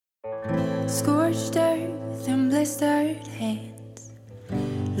Scorched earth and blistered hands,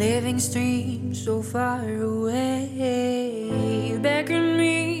 living streams so far away. You beckon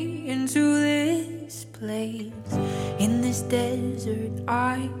me into this place. In this desert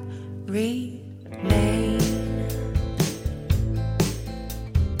I remain.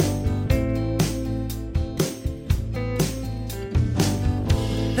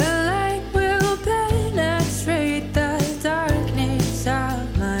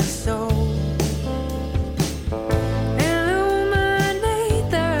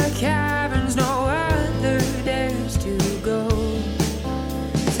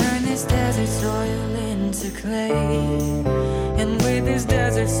 And with this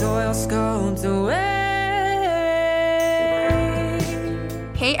desert soil sculpt away.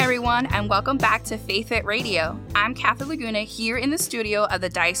 Hey everyone, and welcome back to Faith It Radio. I'm Katherine Laguna here in the studio of the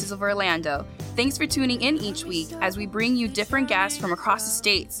Diocese of Orlando. Thanks for tuning in each week as we bring you different guests from across the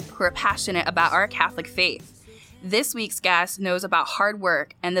states who are passionate about our Catholic faith. This week's guest knows about hard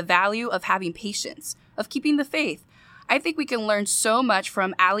work and the value of having patience, of keeping the faith. I think we can learn so much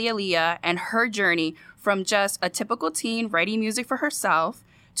from Aly Aleigha and her journey from just a typical teen writing music for herself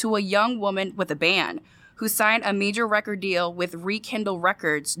to a young woman with a band who signed a major record deal with Rekindle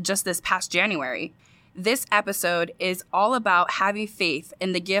Records just this past January. This episode is all about having faith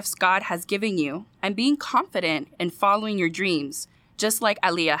in the gifts God has given you and being confident in following your dreams, just like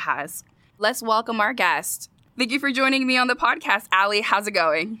Aleigha has. Let's welcome our guest. Thank you for joining me on the podcast, Aly. How's it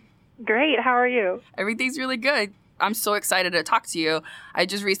going? Great. How are you? Everything's really good. I'm so excited to talk to you. I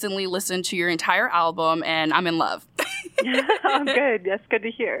just recently listened to your entire album and I'm in love. Oh, good. That's good to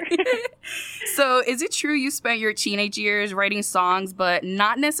hear. So is it true you spent your teenage years writing songs but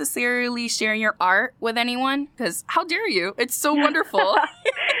not necessarily sharing your art with anyone? Because how dare you? It's so wonderful.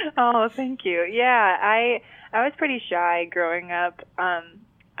 Oh, thank you. Yeah, I was pretty shy growing up.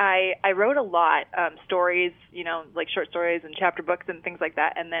 I wrote a lot, stories, like short stories and chapter books and things like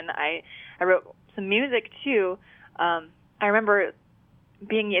that. And then I wrote some music too. I remember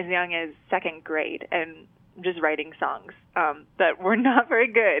being as young as second grade and just writing songs that were not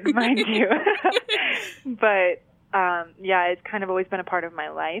very good, mind you. But, yeah, it's kind of always been a part of my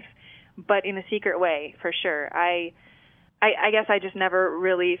life, but in a secret way, for sure. I guess I just never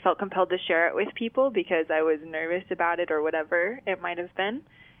really felt compelled to share it with people because I was nervous about it or whatever it might have been.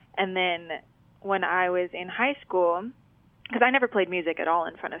 And then when I was in high school, because I never played music at all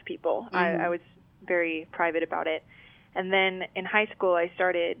in front of people, I was very private about it. And then in high school, I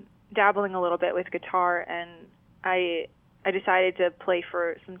started dabbling a little bit with guitar, and I decided to play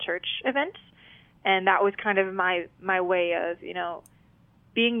for some church events. And that was kind of my way of,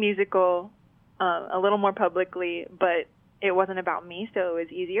 being musical a little more publicly, but it wasn't about me, so it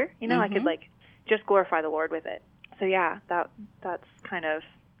was easier. I could just glorify the Lord with it. So yeah, that's kind of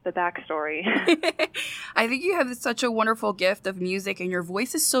the backstory. I think you have such a wonderful gift of music, and your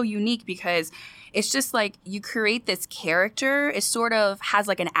voice is so unique because it's just like you create this character. It sort of has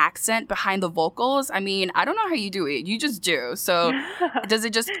like an accent behind the vocals. I mean, I don't know how you do it. You just do. So does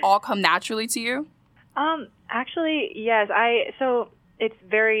it just all come naturally to you? Actually, yes. So it's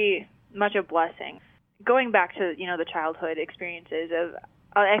very much a blessing. Going back to, the childhood experiences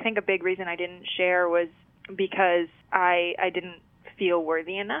I think a big reason I didn't share was because I didn't feel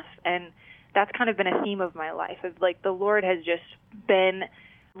worthy enough, and that's kind of been a theme of my life. Of the Lord has just been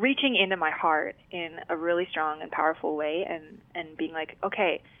reaching into my heart in a really strong and powerful way, and being like,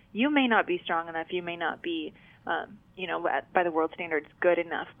 okay, you may not be strong enough, you may not be, by the world standards, good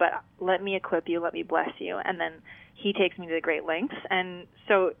enough, but let me equip you, let me bless you, and then He takes me to the great lengths. And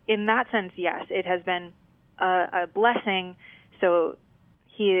so, in that sense, yes, it has been a blessing. So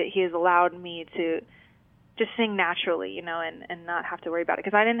He has allowed me to just sing naturally, and not have to worry about it.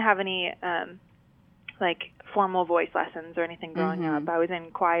 Because I didn't have any, formal voice lessons or anything growing up. I was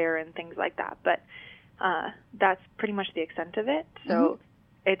in choir and things like that. But that's pretty much the extent of it. So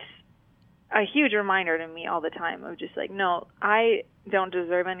it's a huge reminder to me all the time of just no, I don't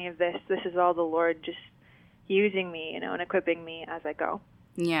deserve any of this. This is all the Lord just using me, and equipping me as I go.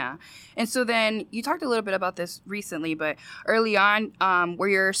 Yeah. And so then you talked a little bit about this recently, but early on, were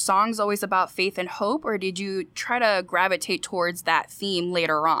your songs always about faith and hope, or did you try to gravitate towards that theme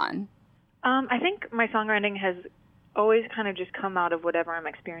later on? I think my songwriting has always kind of just come out of whatever I'm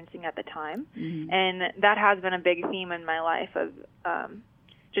experiencing at the time. And that has been a big theme in my life of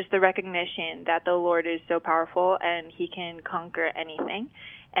just the recognition that the Lord is so powerful and He can conquer anything.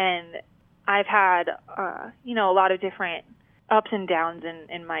 And I've had, a lot of different ups and downs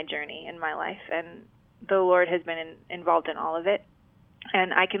in my journey, in my life, and the Lord has been involved in all of it.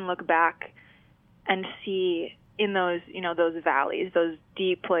 And I can look back and see in those, those valleys, those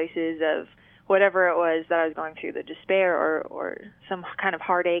deep places of whatever it was that I was going through, the despair or some kind of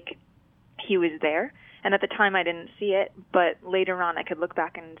heartache, he was there. And at the time I didn't see it, but later on I could look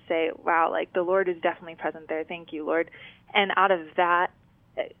back and say, wow, like the Lord is definitely present there. Thank you, Lord. And out of that,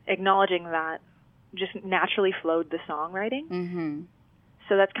 acknowledging that, just naturally flowed the songwriting. Mm-hmm.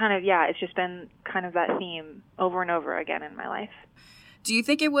 So that's kind of, it's just been kind of that theme over and over again in my life. Do you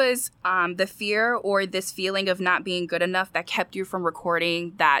think it was the fear or this feeling of not being good enough that kept you from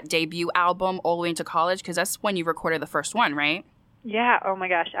recording that debut album all the way into college? Because that's when you recorded the first one, right? Yeah. Oh, my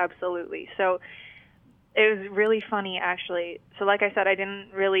gosh. Absolutely. So it was really funny, actually. So like I said, I didn't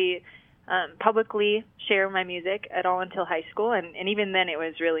really publicly share my music at all until high school. And even then, it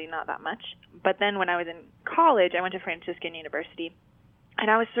was really not that much. But then when I was in college, I went to Franciscan University. And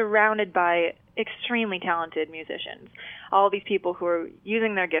I was surrounded by extremely talented musicians, all these people who were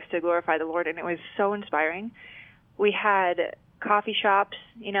using their gifts to glorify the Lord, and it was so inspiring. We had coffee shops,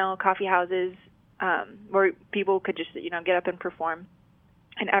 coffee houses, where people could just, get up and perform.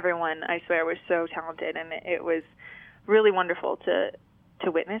 And everyone, I swear, was so talented, and it was really wonderful to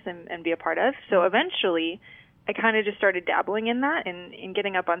witness and be a part of. So eventually, I kind of just started dabbling in that and in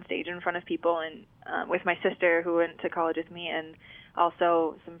getting up on stage in front of people, and with my sister who went to college with me, and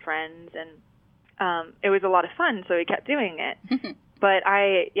also some friends, and it was a lot of fun, so we kept doing it. But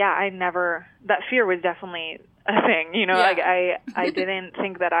I never, that fear was definitely a thing, like I didn't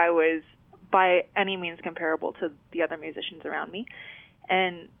think that I was by any means comparable to the other musicians around me.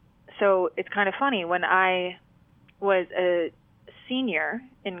 And so it's kind of funny, when I was a senior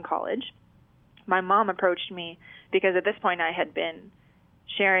in college, my mom approached me because at this point I had been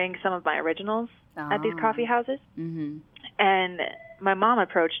sharing some of my originals at these coffee houses. Mm-hmm. And my mom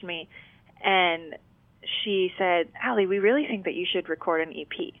approached me and she said, Aly, we really think that you should record an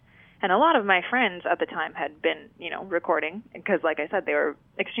EP. And a lot of my friends at the time had been, recording because, like I said, they were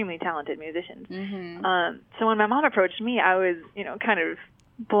extremely talented musicians. Mm-hmm. So when my mom approached me, I was, kind of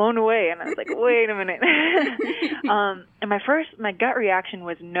blown away. And I was like, wait a minute. And my gut reaction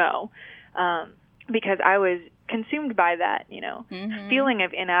was no, because I was consumed by that, mm-hmm. feeling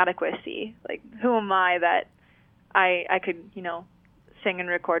of inadequacy. Like, who am I that I could, sing and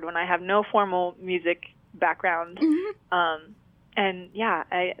record when I have no formal music background? Mm-hmm. And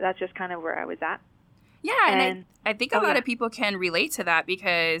that's just kind of where I was at. Yeah, and I think a lot of people can relate to that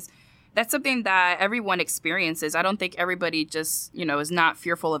because that's something that everyone experiences. I don't think everybody just, is not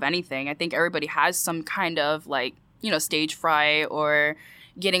fearful of anything. I think everybody has some kind of stage fright or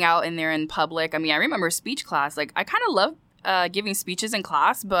getting out in there in public. I mean, I remember speech class. Like, I kind of love giving speeches in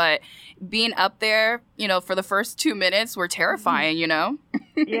class, but being up there, for the first 2 minutes were terrifying,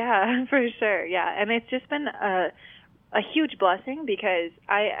 Yeah, for sure. Yeah. And it's just been a huge blessing because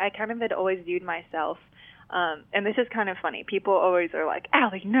I kind of had always viewed myself, and this is kind of funny. People always are like,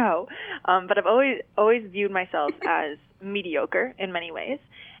 Aly, no. But I've always viewed myself as mediocre in many ways.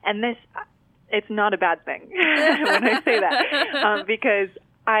 And it's not a bad thing when I say that, because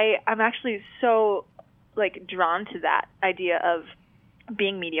I'm actually so drawn to that idea of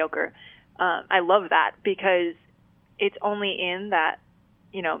being mediocre. I love that because it's only in that,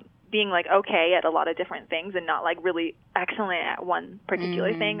 being okay at a lot of different things and not really excellent at one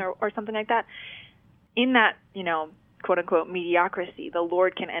particular thing or something like that. In that, quote unquote mediocrity, the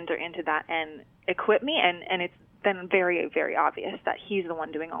Lord can enter into that and equip me. And it's then very, very obvious that he's the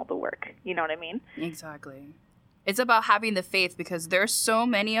one doing all the work. You know what I mean? Exactly. It's about having the faith because there's so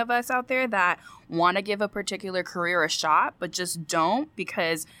many of us out there that want to give a particular career a shot, but just don't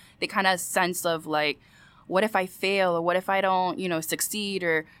because they kind of sense of what if I fail or what if I don't, succeed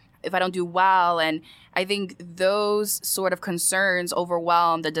or if I don't do well. And I think those sort of concerns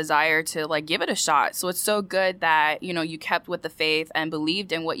overwhelm the desire to give it a shot. So it's so good that, you kept with the faith and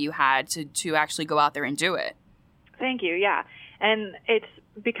believed in what you had to actually go out there and do it. Thank you. Yeah. And it's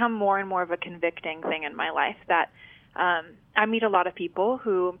become more and more of a convicting thing in my life that I meet a lot of people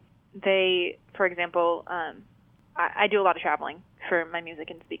who for example, I do a lot of traveling for my music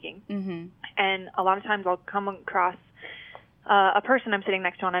and speaking. Mm-hmm. And a lot of times I'll come across a person I'm sitting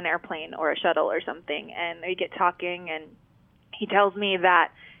next to on an airplane or a shuttle or something, and we get talking, and he tells me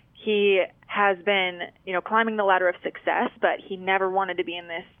that he has been, climbing the ladder of success, but he never wanted to be in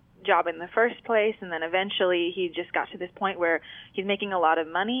this job in the first place, and then eventually he just got to this point where he's making a lot of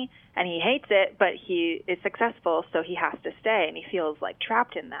money, and he hates it, but he is successful, so he has to stay, and he feels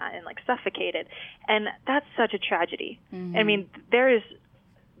trapped in that and suffocated, and that's such a tragedy. Mm-hmm. I mean, there is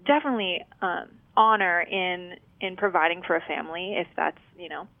definitely honor in providing for a family if that's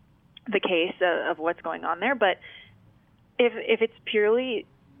the case of what's going on there, but if it's purely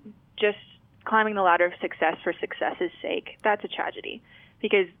just climbing the ladder of success for success's sake, that's a tragedy.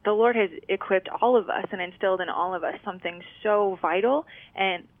 Because the Lord has equipped all of us and instilled in all of us something so vital,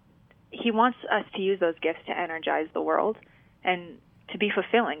 and he wants us to use those gifts to energize the world and to be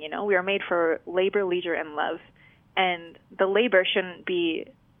fulfilling. We are made for labor, leisure, and love. And the labor shouldn't be,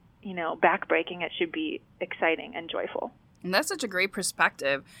 backbreaking. It should be exciting and joyful. And that's such a great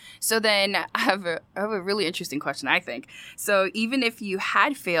perspective. So then I have a really interesting question, I think. So even if you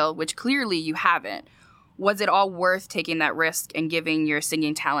had failed, which clearly you haven't, was it all worth taking that risk and giving your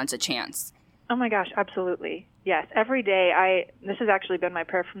singing talents a chance? Oh my gosh, absolutely. Yes. Every day, this has actually been my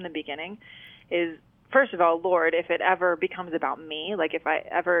prayer from the beginning, is, first of all, Lord, if it ever becomes about me, like if I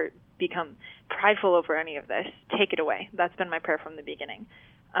ever become prideful over any of this, take it away. That's been my prayer from the beginning.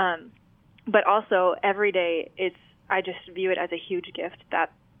 But also, every day, I just view it as a huge gift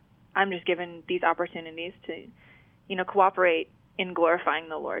that I'm just given these opportunities to, cooperate in glorifying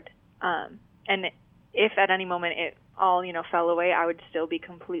the Lord. And if at any moment it all, fell away, I would still be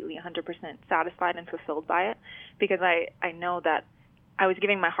completely 100% satisfied and fulfilled by it, because I know that I was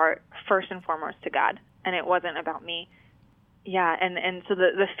giving my heart first and foremost to God, and it wasn't about me. Yeah, and so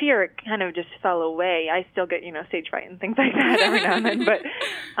the fear kind of just fell away. I still get, stage fright and things like that every now and then,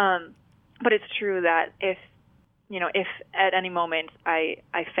 but it's true that if at any moment I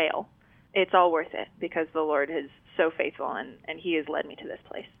fail, it's all worth it, because the Lord is so faithful and he has led me to this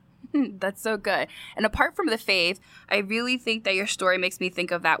place. That's so good. And apart from the faith, I really think that your story makes me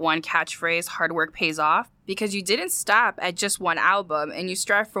think of that one catchphrase, hard work pays off, because you didn't stop at just one album and you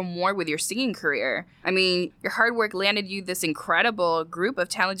strive for more with your singing career. I mean, your hard work landed you this incredible group of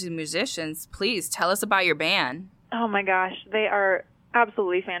talented musicians. Please tell us about your band. Oh my gosh, they are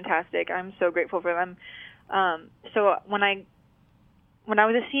absolutely fantastic. I'm so grateful for them. So when I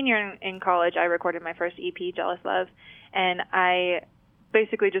was a senior in college, I recorded my first EP, Jealous Love, and I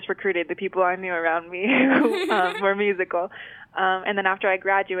basically just recruited the people I knew around me who were musical. And then after I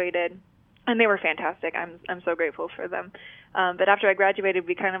graduated, and they were fantastic, I'm so grateful for them. But after I graduated,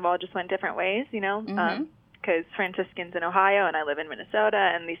 we kind of all just went different ways, because Franciscan's in Ohio and I live in Minnesota,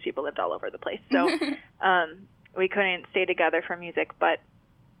 and these people lived all over the place. So we couldn't stay together for music. But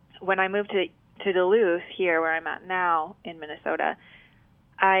when I moved to Duluth, here where I'm at now in Minnesota,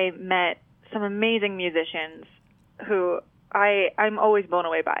 I met some amazing musicians who I'm always blown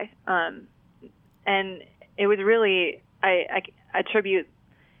away by. And it was really, I attribute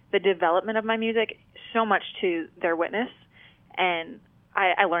the development of my music so much to their witness. And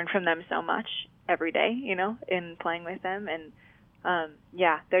I learned from them so much every day, in playing with them. And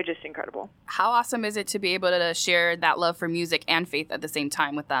they're just incredible. How awesome is it to be able to share that love for music and faith at the same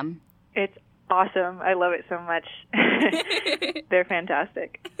time with them? It's awesome. I love it so much. They're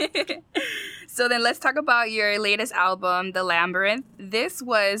fantastic. So then let's talk about your latest album, The Labyrinth. This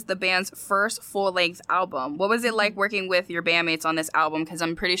was the band's first full-length album. What was it like working with your bandmates on this album? Because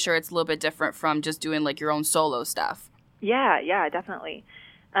I'm pretty sure it's a little bit different from just doing like your own solo stuff. Yeah, definitely.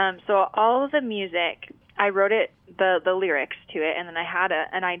 So all of the music, I wrote the lyrics to it, and then I had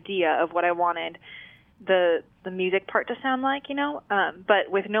an idea of what I wanted the music part to sound like,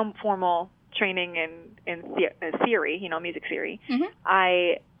 but with no formal training in theory, music theory. Mm-hmm.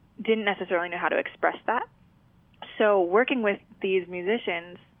 I didn't necessarily know how to express that. So working with these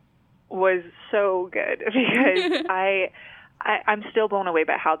musicians was so good, because I'm still blown away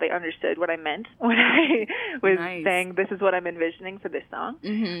by how they understood what I meant when I was saying, this is what I'm envisioning for this song.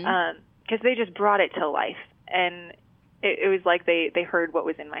 Mm-hmm. Because they just brought it to life. And it was like they heard what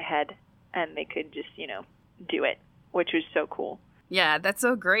was in my head, and they could just, do it, which was so cool. Yeah, that's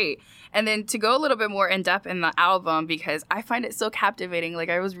so great. And then to go a little bit more in depth in the album, because I find it so captivating. Like,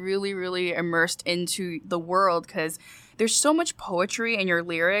 I was really, really immersed into the world, because there's so much poetry in your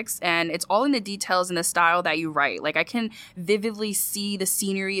lyrics, and it's all in the details and the style that you write. Like, I can vividly see the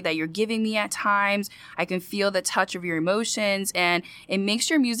scenery that you're giving me at times. I can feel the touch of your emotions, and it makes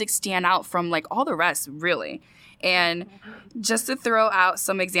your music stand out from like all the rest, really. And just to throw out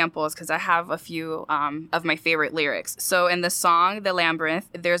some examples, because I have a few of my favorite lyrics. So in the song, The Labyrinth,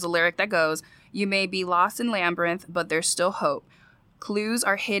 there's a lyric that goes, "You may be lost in labyrinth, but there's still hope. Clues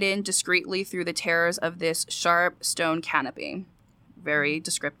are hidden discreetly through the terrors of this sharp stone canopy." Very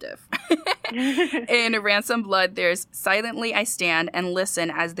descriptive. In Ransom Blood, there's, "Silently I stand and listen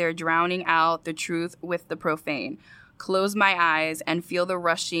as they're drowning out the truth with the profane. Close my eyes and feel the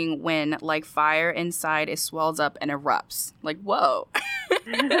rushing wind, like fire inside, it swells up and erupts." Like, whoa.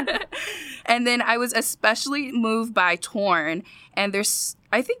 And then I was especially moved by Torn. And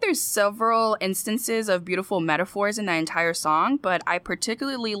I think there's several instances of beautiful metaphors in the entire song, but I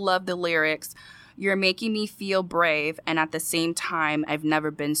particularly love the lyrics, "You're making me feel brave, and at the same time, I've never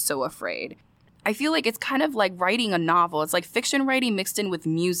been so afraid." I feel like it's kind of like writing a novel. It's like fiction writing mixed in with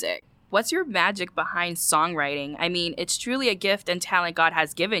music. What's your magic behind songwriting? I mean, it's truly a gift and talent God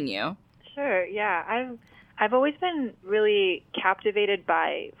has given you. Sure, yeah. I've always been really captivated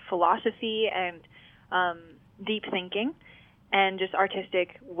by philosophy and deep thinking and just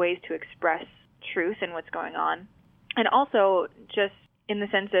artistic ways to express truth and what's going on. And also, just in the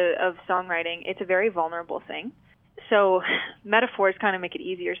sense of songwriting, it's a very vulnerable thing. So metaphors kind of make it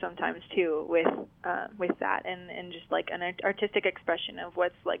easier sometimes too with that, and just like an artistic expression of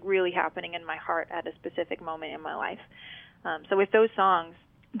what's like really happening in my heart at a specific moment in my life. So with those songs,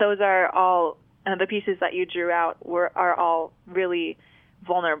 those are all the pieces that you drew out are all really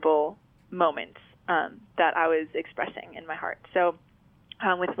vulnerable moments that I was expressing in my heart. So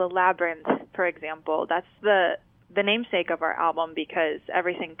with The Labyrinth, for example, that's the namesake of our album because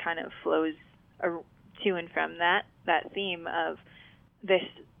everything kind of flows to and from that theme of this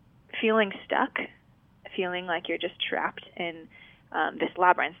feeling stuck, feeling like you're just trapped in this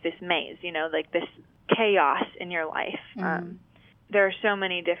labyrinth, this maze, like this chaos in your life. There are so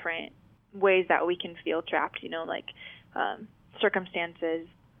many different ways that we can feel trapped, like circumstances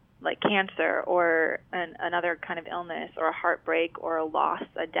like cancer or another kind of illness or a heartbreak or a loss,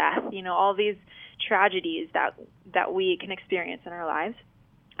 a death, all these tragedies that we can experience in our lives.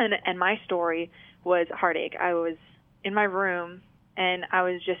 And my story was heartache. I was in my room and I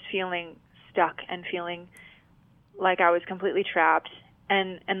was just feeling stuck and feeling like I was completely trapped.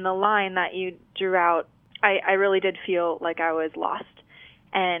 And the line that you drew out, I really did feel like I was lost.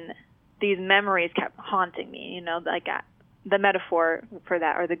 And these memories kept haunting me, like the metaphor for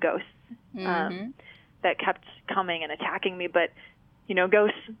that are the ghosts that kept coming and attacking me. But,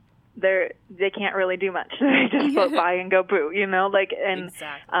 ghosts, they can't really do much. They just float by and go boo,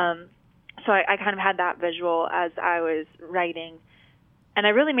 Exactly. So I kind of had that visual as I was writing. And I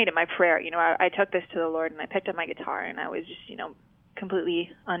really made it my prayer. I took this to the Lord and I picked up my guitar and I was just, completely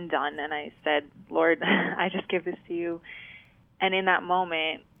undone. And I said, Lord, I just give this to you. And in that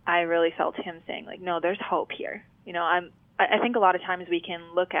moment, I really felt him saying, like, no, there's hope here. I think a lot of times we can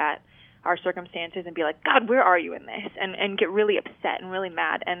look at our circumstances and be like, God, where are you in this? And get really upset and really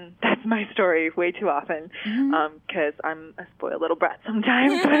mad. And that's my story way too often because I'm a spoiled little brat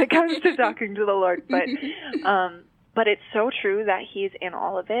sometimes when it comes to talking to the Lord. But it's so true that he's in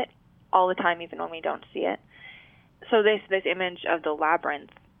all of it all the time, even when we don't see it. So this image of the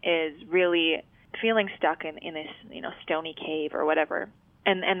labyrinth is really feeling stuck in this, stony cave or whatever.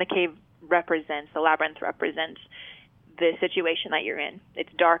 And the labyrinth represents the situation that you're in.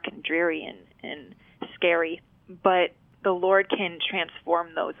 It's dark and dreary and scary, but the Lord can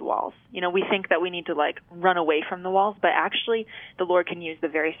transform those walls. We think that we need to run away from the walls, but actually the Lord can use the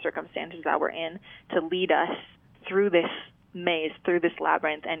very circumstances that we're in to lead us through this maze, through this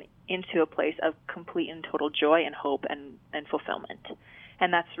labyrinth, and into a place of complete and total joy and hope and fulfillment.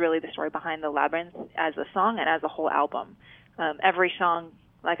 And that's really the story behind The Labyrinth as a song and as a whole album. Every song,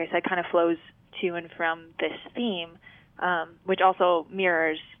 like I said, kind of flows to and from this theme, which also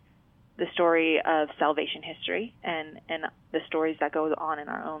mirrors the story of salvation history and the stories that go on in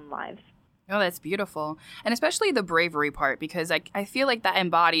our own lives. Oh, that's beautiful. And especially the bravery part, because I feel like that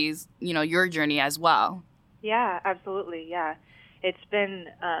embodies, your journey as well. Yeah, absolutely. Yeah. It's been,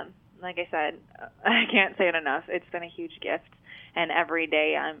 like I said, I can't say it enough. It's been a huge gift. And every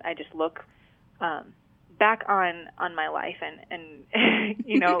day I just look back on my life and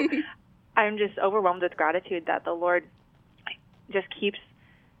I'm just overwhelmed with gratitude that the Lord just keeps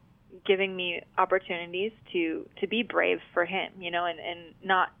giving me opportunities to be brave for him, and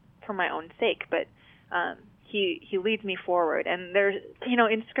not for my own sake, but he leads me forward. And there's,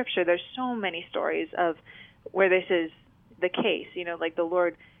 in Scripture, there's so many stories of where this is the case, like the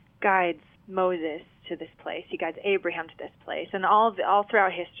Lord guides Moses to this place, he guides Abraham to this place, and all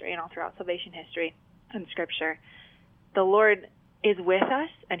throughout history and all throughout salvation history and Scripture, the Lord is with us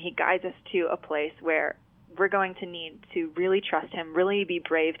and he guides us to a place where we're going to need to really trust him, really be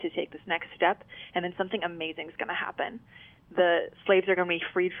brave to take this next step, and then something amazing is going to happen. The slaves are going to be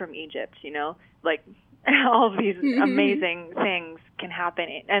freed from Egypt, all of these amazing things can happen.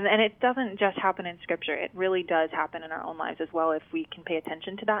 And it doesn't just happen in Scripture. It really does happen in our own lives as well if we can pay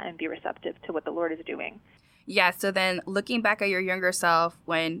attention to that and be receptive to what the Lord is doing. Yeah, so then looking back at your younger self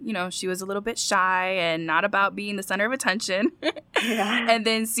when, she was a little bit shy and not about being the center of attention, yeah. And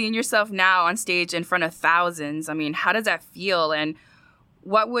then seeing yourself now on stage in front of thousands, how does that feel? And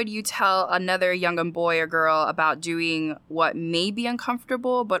what would you tell another young boy or girl about doing what may be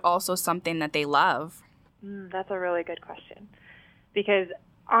uncomfortable, but also something that they love? That's a really good question. Because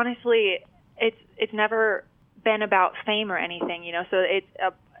honestly, it's never been about fame or anything, so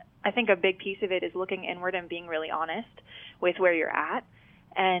I think a big piece of it is looking inward and being really honest with where you're at,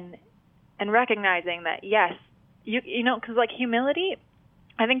 and recognizing that, yes, you know, because like humility,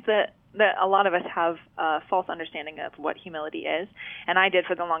 I think that a lot of us have a false understanding of what humility is, and I did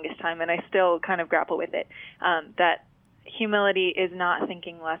for the longest time, and I still kind of grapple with it, that humility is not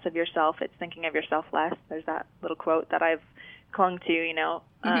thinking less of yourself, it's thinking of yourself less. There's that little quote that I've clung to, you know,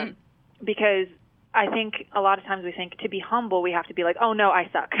 because I think a lot of times we think to be humble, we have to be like, oh no, I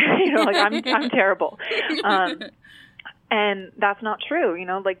suck. You know, like I'm terrible. And that's not true. You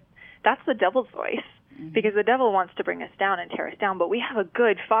know, like that's the devil's voice, because the devil wants to bring us down and tear us down. But we have a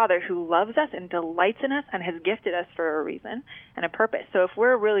good Father who loves us and delights in us and has gifted us for a reason and a purpose. So if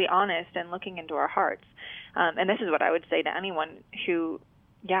we're really honest and looking into our hearts, and this is what I would say to anyone who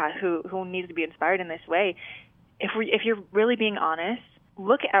needs to be inspired in this way, if you're really being honest,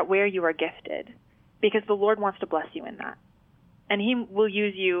 look at where you are gifted, because the Lord wants to bless you in that. And he will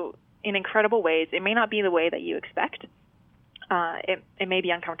use you in incredible ways. It may not be the way that you expect. It may be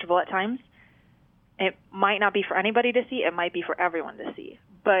uncomfortable at times. It might not be for anybody to see. It might be for everyone to see.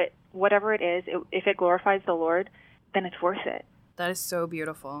 But whatever it is, if it glorifies the Lord, then it's worth it. That is so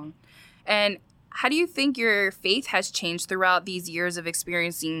beautiful. And how do you think your faith has changed throughout these years of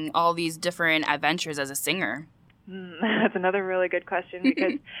experiencing all these different adventures as a singer? That's another really good question,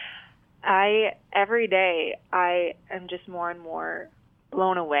 because every day I am just more and more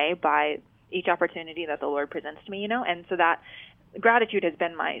blown away by each opportunity that the Lord presents to me, you know, and so that gratitude has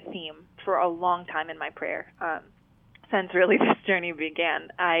been my theme for a long time in my prayer. Since really this journey began,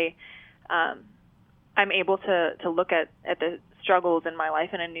 I'm able to look at the struggles in my life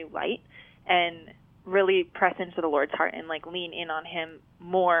in a new light and really press into the Lord's heart and like lean in on him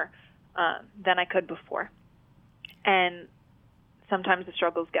more than I could before. And sometimes the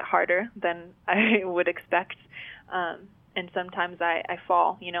struggles get harder than I would expect, and sometimes I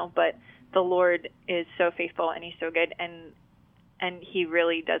fall, you know, but the Lord is so faithful and he's so good, and he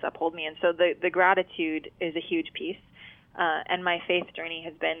really does uphold me. And so the gratitude is a huge piece, and my faith journey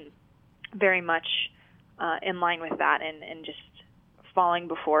has been very much in line with that, and just falling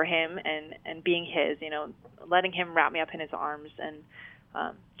before him and being his, you know, letting him wrap me up in his arms and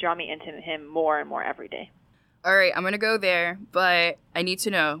draw me into him more and more every day. All right, I'm going to go there, but I need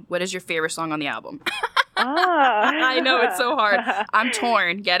to know, what is your favorite song on the album? I know, it's so hard. I'm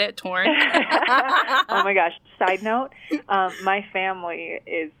torn. Get it? Torn. Oh, my gosh. Side note, my family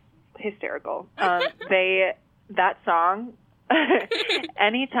is hysterical. That song,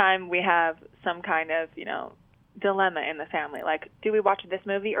 anytime we have some kind of, you know, dilemma in the family, like, do we watch this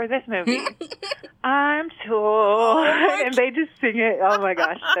movie or this movie? I'm torn. Oh, and they just sing it. Oh my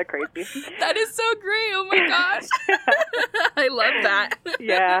gosh, they're crazy. That is so great. Oh my gosh. I love that.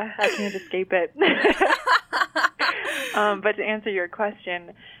 Yeah, I can't escape it. But to answer your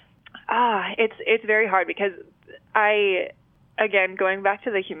question, it's very hard, because again, going back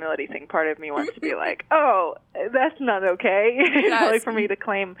to the humility thing, part of me wants to be like, oh, that's not okay. Yes. Like for me to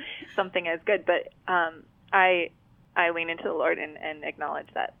claim something as good. But I lean into the Lord and acknowledge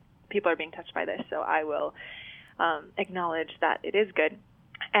that people are being touched by this, so I will acknowledge that it is good.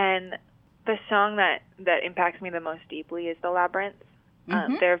 And the song that impacts me the most deeply is The Labyrinth.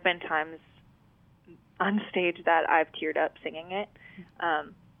 There have been times on stage that I've teared up singing it.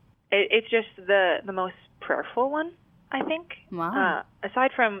 It's just the most prayerful one, I think. Wow.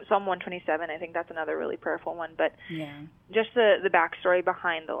 Aside from Psalm 127, I think that's another really prayerful one. But yeah, just the backstory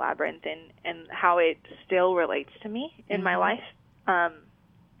behind The Labyrinth and how it still relates to me in my life,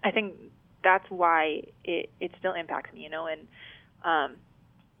 I think that's why it still impacts me, you know. And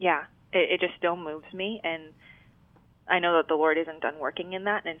it just still moves me. And I know that the Lord isn't done working in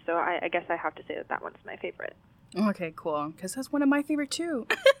that. And so I guess I have to say that one's my favorite. Okay, cool. Because that's one of my favorite too.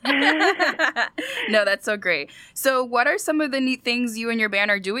 No, that's so great. So what are some of the neat things you and your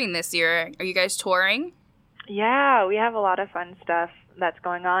band are doing this year? Are you guys touring? Yeah, we have a lot of fun stuff that's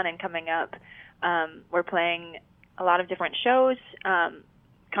going on and coming up. We're playing a lot of different shows.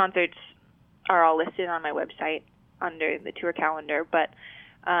 Concerts are all listed on my website under the tour calendar. But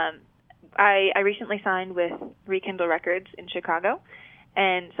I recently signed with Rekindle Records in Chicago.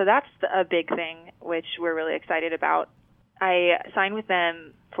 And so that's a big thing, which we're really excited about. I signed with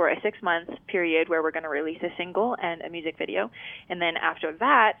them for a 6-month period where we're going to release a single and a music video. And then after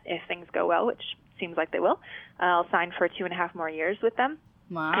that, if things go well, which seems like they will, I'll sign for 2.5 more years with them.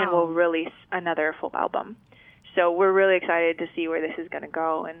 Wow. And we'll release another full album. So we're really excited to see where this is going to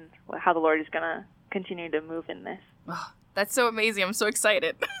go and how the Lord is going to continue to move in this. Oh, that's so amazing. I'm so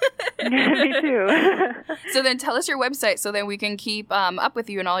excited. Me too. So then tell us your website so that we can keep up with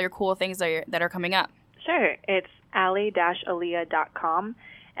you and all your cool things that are coming up. Sure. It's Aly-Aleigha.com.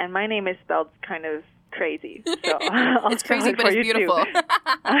 and my name is spelled kind of crazy. So I'll It's crazy, spell it but for it's you beautiful. too.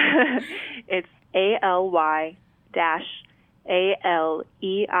 It's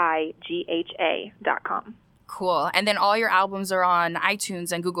ALY-ALEIGHA.com. Cool. And then all your albums are on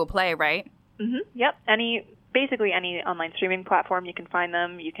iTunes and Google Play, right? Yep. Basically any online streaming platform, you can find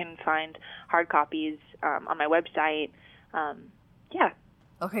them. You can find hard copies on my website. Yeah.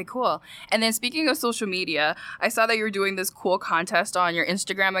 Okay, cool. And then speaking of social media, I saw that you were doing this cool contest on your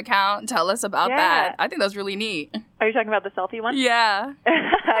Instagram account. Tell us about that. I think that's really neat. Are you talking about the selfie one? Yeah.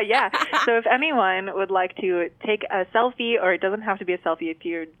 Yeah. So if anyone would like to take a selfie, or it doesn't have to be a selfie if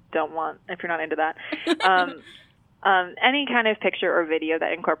you're not into that, any kind of picture or video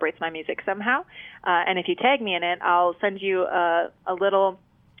that incorporates my music somehow, and if you tag me in it, I'll send you a little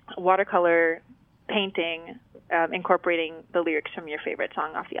watercolor painting incorporating the lyrics from your favorite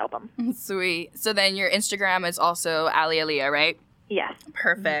song off the album. Sweet. So then your Instagram is also Aly Aleigha, right? Yes.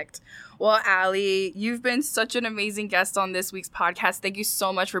 Perfect. Well, Aly, you've been such an amazing guest on this week's podcast. Thank you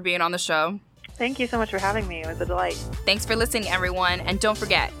so much for being on the show. Thank you so much for having me. It was a delight. Thanks for listening, everyone. And don't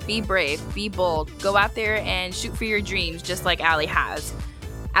forget, be brave, be bold, go out there and shoot for your dreams just like Aly has.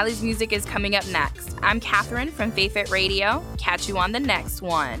 Aly's music is coming up next. I'm Katherine from Faith It Radio. Catch you on the next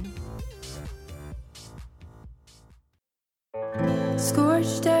one.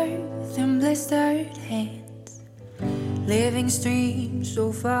 Scorched earth and blistered hands, living streams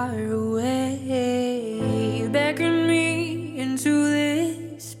so far away. You beckon me into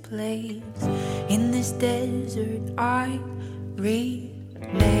this place. In this desert I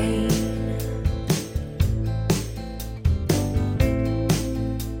remain.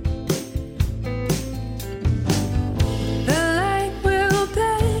 The light will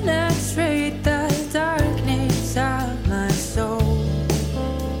penetrate the darkness of my soul.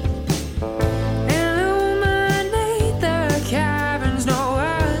 Illuminate the caverns no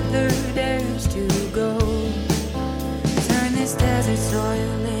other dares to go. Turn this desert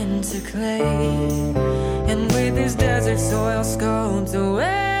soil into clay, and with this desert soil sculpt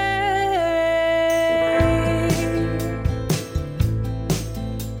away.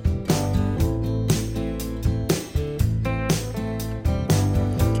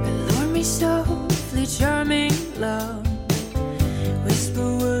 Allure me softly, charming love,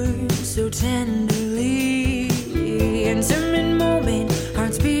 whisper words so tenderly. Intimate moment,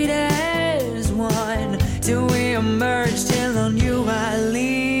 hearts beat as one, till we emerge, till on you I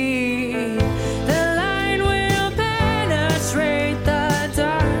lean. The light will penetrate the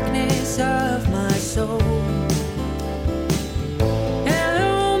darkness of my soul.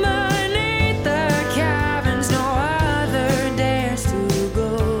 Illuminate the caverns no other dares to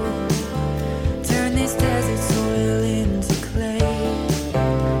go. Turn this desert soil into clay,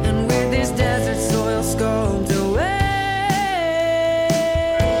 and with this desert soil sculpt away.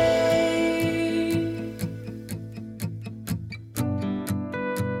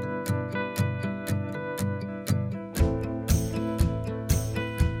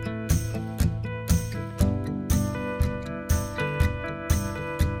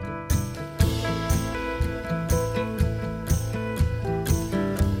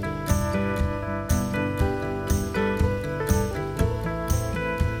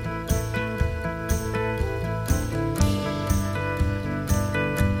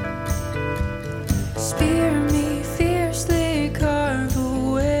 Spear me fiercely, carve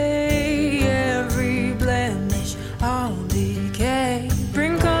away every blemish, all decay.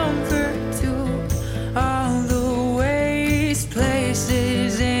 Bring comfort to all the waste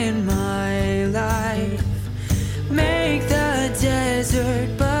places in my life. Make the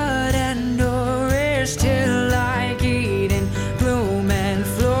desert bud and nourish till like Eden, bloom and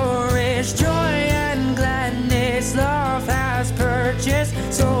flourish. Joy and gladness love has purchased,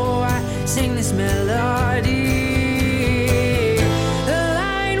 so I sing this melody. The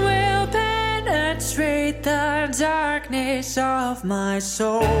light will penetrate the darkness of my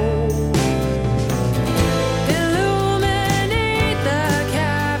soul. Illuminate the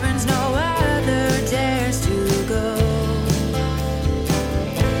caverns no other dares to go.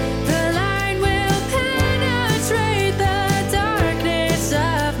 The light will penetrate the darkness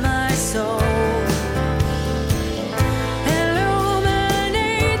of my soul.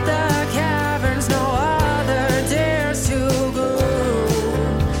 Illuminate the caverns no other dares to go.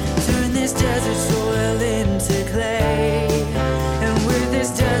 Turn this desert soil into clay, and with this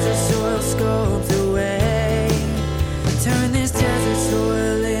desert soil sculpt away. Turn this desert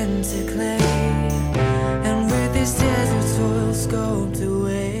soil into clay, and with this desert soil sculpt away.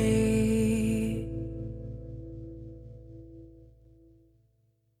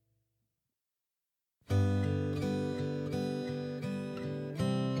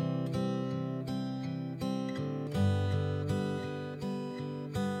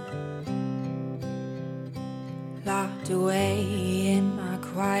 locked away in my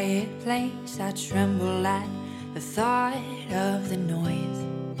quiet place. I tremble at the thought of the noise.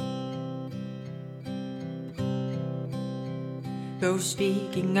 Though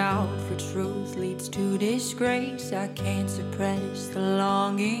speaking out for truth leads to disgrace, I can't suppress the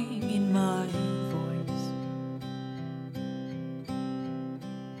longing in my voice.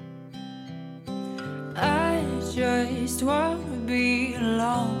 I just want to be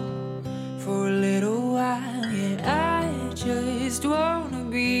alone for a little while. Yeah, I just want to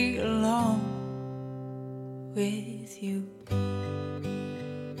be alone with you.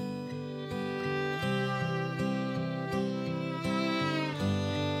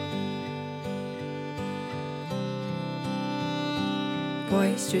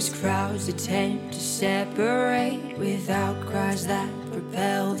 Boisterous crowds attempt to separate without cries that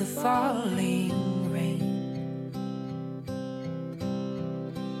propel the falling rain.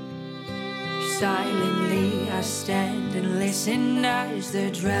 Silently I stand and listen as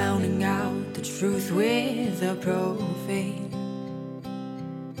they're drowning out the truth with the profane.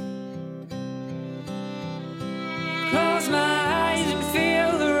 Close my eyes and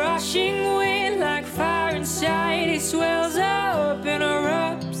feel the rushing wind like fire inside. It swells up and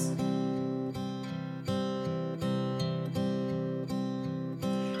erupts,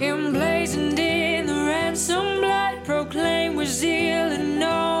 emblazoned in the ransom blood, proclaimed with zeal and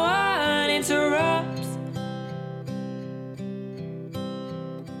no one interrupts.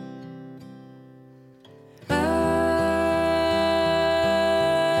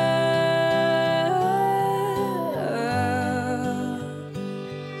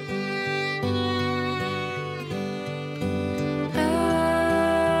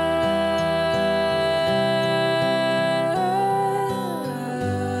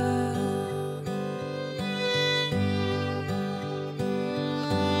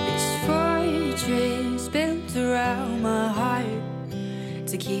 Built around my heart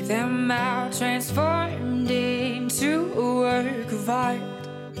to keep them out, transformed into a work of art,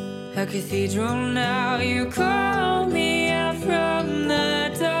 a cathedral now. You call me out from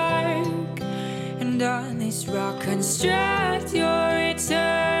the dark, and on this rock construct your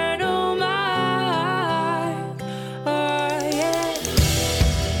eternal mark. Oh yeah.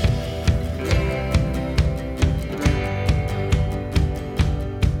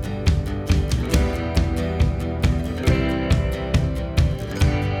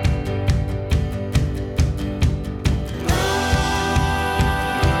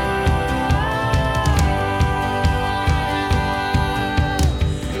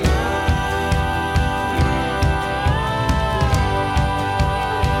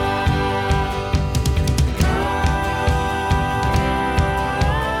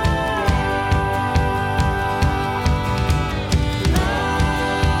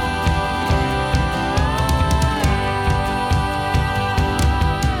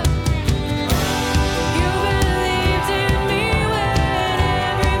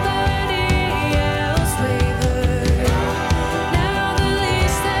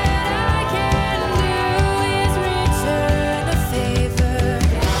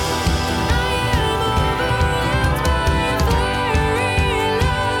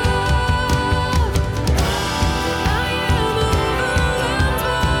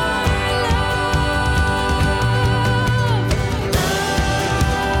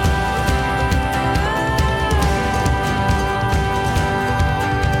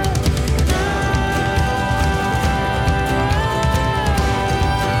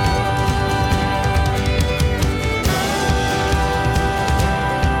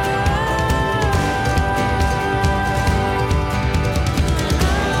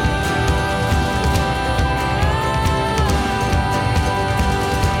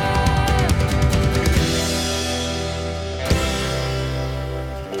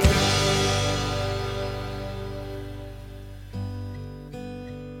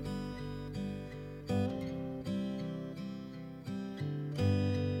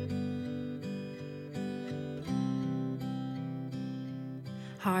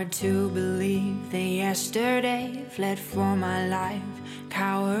 Hard to believe that yesterday fled for my life,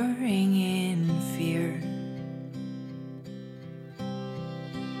 cowering in fear.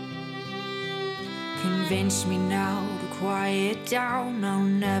 Convince me now to quiet down, I'll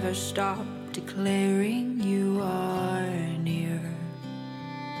never stop declaring you are